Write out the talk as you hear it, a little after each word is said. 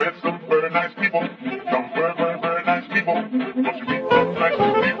very nice people. Some very, very, very nice people. Don't you meet the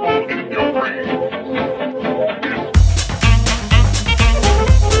nicest people in your brain?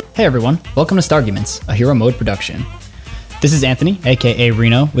 Hey everyone, welcome to Starguments, a Hero Mode production. This is Anthony, aka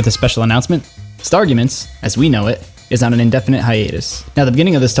Reno, with a special announcement. Starguments, as we know it, is on an indefinite hiatus. Now the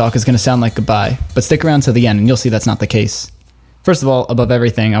beginning of this talk is going to sound like goodbye, but stick around till the end and you'll see that's not the case. First of all, above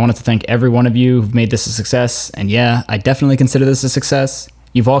everything, I wanted to thank every one of you who've made this a success, and yeah, I definitely consider this a success.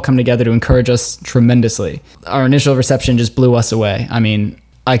 You've all come together to encourage us tremendously. Our initial reception just blew us away. I mean,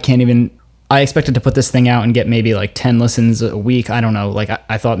 I expected to put this thing out and get maybe like 10 listens a week. I don't know, like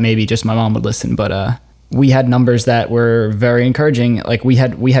I thought maybe just my mom would listen, but we had numbers that were very encouraging. Like we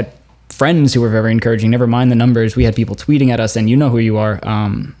had friends who were very encouraging, never mind the numbers. We had people tweeting at us, and you know who you are.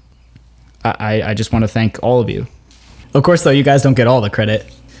 I just want to thank all of you. Of course, though, you guys don't get all the credit.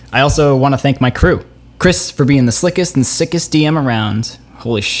 I also want to thank my crew. Chris for being the slickest and sickest DM around.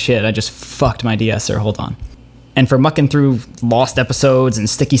 Holy shit, I just fucked my de-esser, hold on. And for mucking through lost episodes and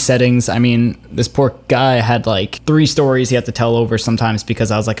sticky settings. I mean, this poor guy had like 3 stories he had to tell over sometimes because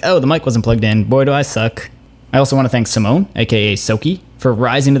I was like, oh, the mic wasn't plugged in. Boy, do I suck. I also want to thank Simone, aka Soki, for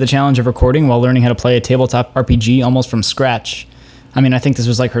rising to the challenge of recording while learning how to play a tabletop RPG almost from scratch. I mean, I think this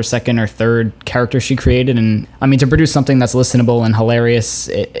was like her second or third character she created, and I mean, to produce something that's listenable and hilarious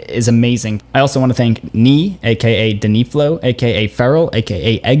is amazing. I also want to thank Nee, aka Deniflo, aka Feral,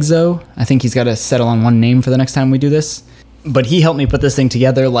 aka Exo. I think he's got to settle on one name for the next time we do this. But he helped me put this thing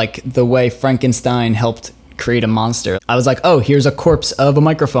together like the way Frankenstein helped create a monster. I was like, oh, here's a corpse of a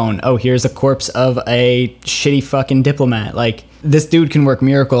microphone. Oh, here's a corpse of a shitty fucking diplomat. Like, this dude can work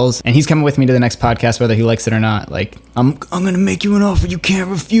miracles, and he's coming with me to the next podcast whether he likes it or not. Like, I'm gonna make you an offer you can't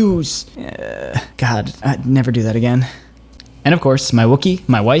refuse. God, I'd never do that again. And of course, my Wookiee,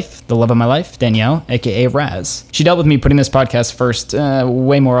 my wife, the love of my life, Danielle, aka Raz. She dealt with me putting this podcast first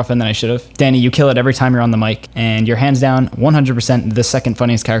way more often than I should have. Danny, you kill it every time you're on the mic, and you're hands down 100% the second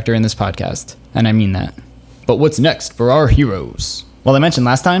funniest character in this podcast. And I mean that. But what's next for our heroes? Well, I mentioned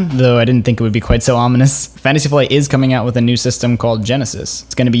last time, though I didn't think it would be quite so ominous, Fantasy Flight is coming out with a new system called Genesis.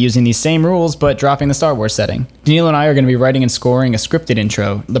 It's going to be using these same rules, but dropping the Star Wars setting. Daniel and I are going to be writing and scoring a scripted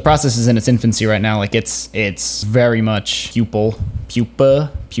intro. The process is in its infancy right now, like it's very much larval.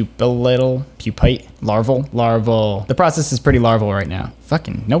 The process is pretty larval right now.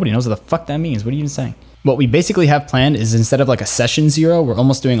 Fucking nobody knows what the fuck that means. What are you even saying? What we basically have planned is instead of like a session 0, we're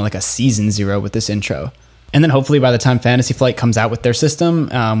almost doing like a season 0 with this intro. And then hopefully by the time Fantasy Flight comes out with their system,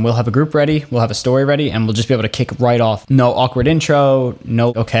 we'll have a group ready, we'll have a story ready, and we'll just be able to kick right off. No awkward intro,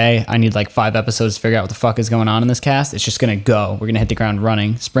 no, okay, I need like 5 episodes to figure out what the fuck is going on in this cast. It's just gonna go. We're gonna hit the ground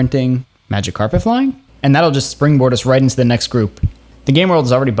running, sprinting, magic carpet flying, and that'll just springboard us right into the next group. The game world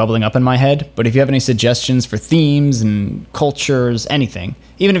is already bubbling up in my head, but if you have any suggestions for themes and cultures, anything,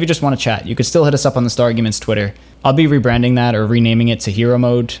 even if you just want to chat, you could still hit us up on the Starguments Twitter. I'll be rebranding that or renaming it to Hero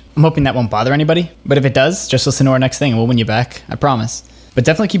Mode. I'm hoping that won't bother anybody, but if it does, just listen to our next thing and we'll win you back, I promise. But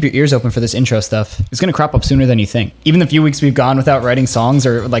definitely keep your ears open for this intro stuff. It's going to crop up sooner than you think. Even the few weeks we've gone without writing songs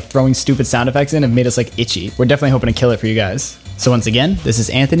or like throwing stupid sound effects in have made us like itchy. We're definitely hoping to kill it for you guys. So once again, this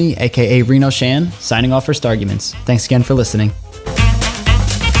is Anthony, aka Reno Shan, signing off for Starguments. Thanks again for listening.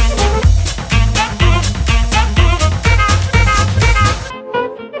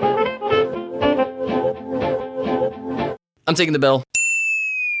 I'm taking the bell.